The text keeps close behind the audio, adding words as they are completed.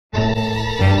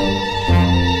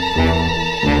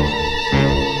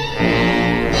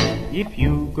If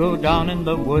you go down in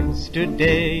the woods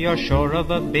today, you're sure of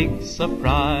a big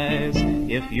surprise.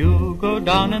 If you go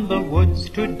down in the woods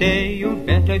today, you'd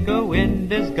better go in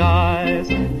disguise.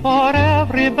 For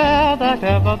every bear that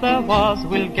ever there was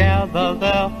will gather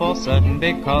there for certain,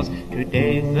 because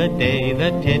today's the day the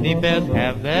teddy bears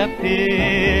have their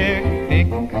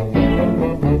picnic.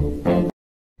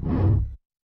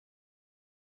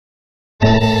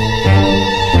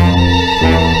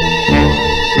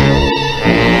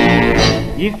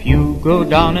 If you go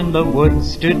down in the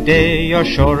woods today, you're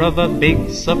sure of a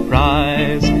big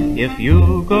surprise. If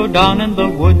you go down in the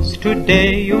woods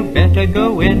today, you'd better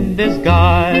go in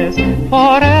disguise.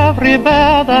 For every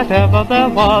bear that ever there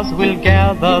was will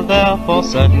gather there for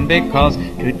certain, because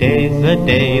today's the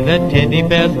day the teddy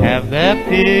bears have their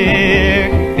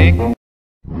picnic.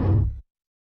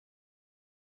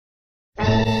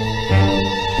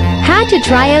 Had to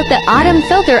try out the autumn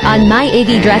filter on my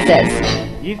Iggy dresses.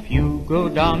 If you go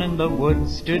down in the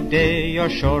woods today, you're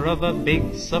sure of a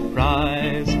big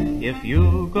surprise. If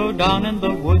you go down in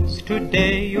the woods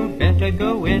today, you'd better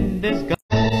go in disguise.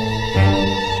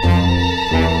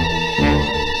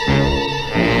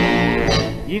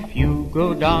 If you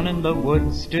go down in the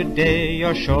woods today,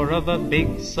 you're sure of a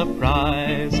big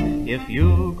surprise. If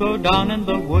you go down in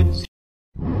the woods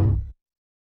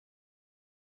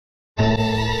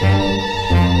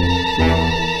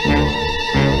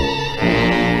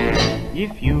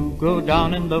If you go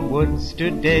down in the woods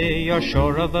today, you're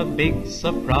sure of a big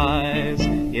surprise.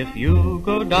 If you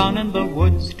go down in the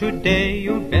woods today,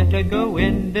 you'd better go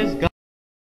in disguise.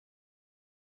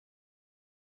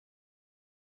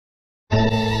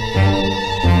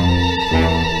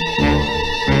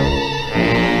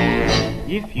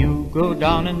 If you go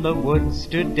down in the woods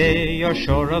today, you're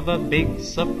sure of a big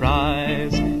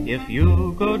surprise. If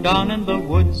you go down in the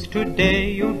woods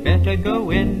today, you'd better go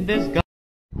in disguise.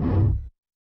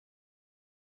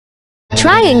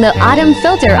 Trying the autumn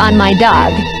filter on my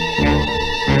dog.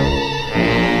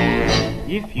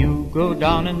 If you go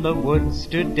down in the woods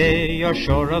today, you're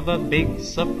sure of a big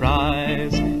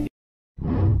surprise.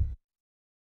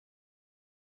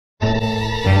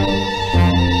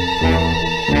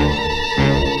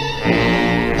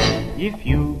 If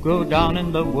you go down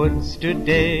in the woods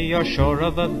today, you're sure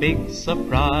of a big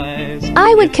surprise.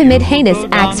 I would commit heinous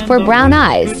acts for brown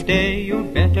eyes. Today,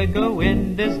 you'd better go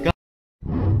in disguise.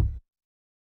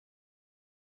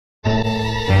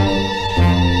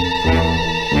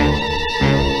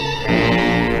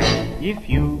 If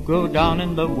you go down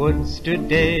in the woods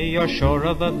today, you're sure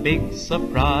of a big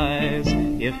surprise.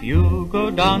 If you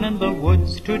go down in the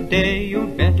woods today,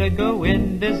 you'd better go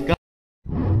in disguise.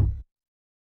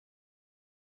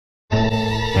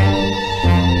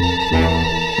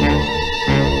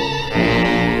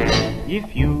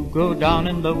 If you go down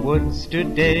in the woods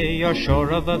today, you're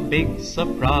sure of a big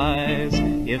surprise.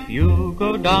 If you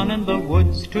go down in the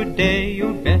woods today,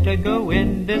 you'd better go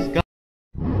in disguise.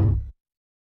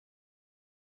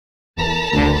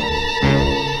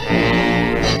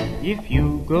 If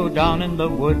you go down in the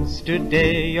woods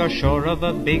today, you're sure of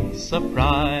a big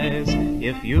surprise.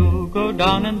 If you go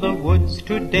down in the woods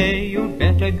today, you'd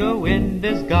better go in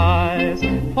disguise.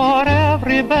 For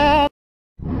every bear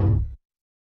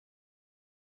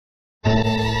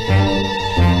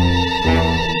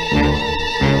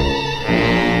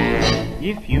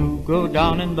If you go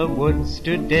down in the woods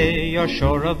today, you're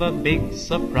sure of a big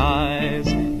surprise.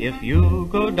 If you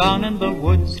go down in the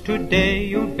woods today,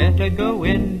 you'd better go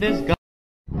in disguise.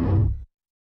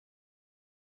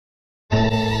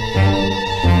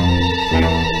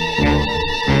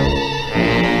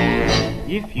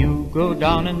 If you go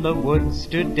down in the woods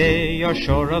today, you're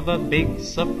sure of a big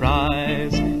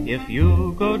surprise. If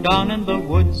you go down in the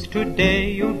woods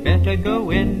today, you'd better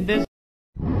go in disguise.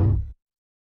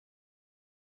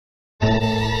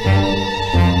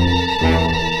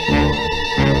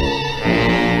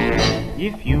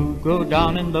 If you go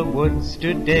down in the woods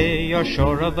today, you're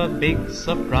sure of a big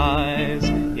surprise.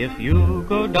 If you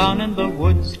go down in the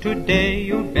woods today,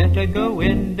 you'd better go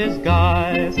in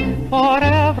disguise. For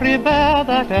every bear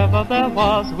that ever there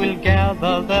was will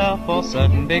gather there for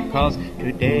certain, because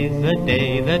today's the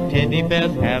day the teddy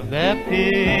bears have their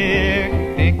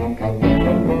picnic.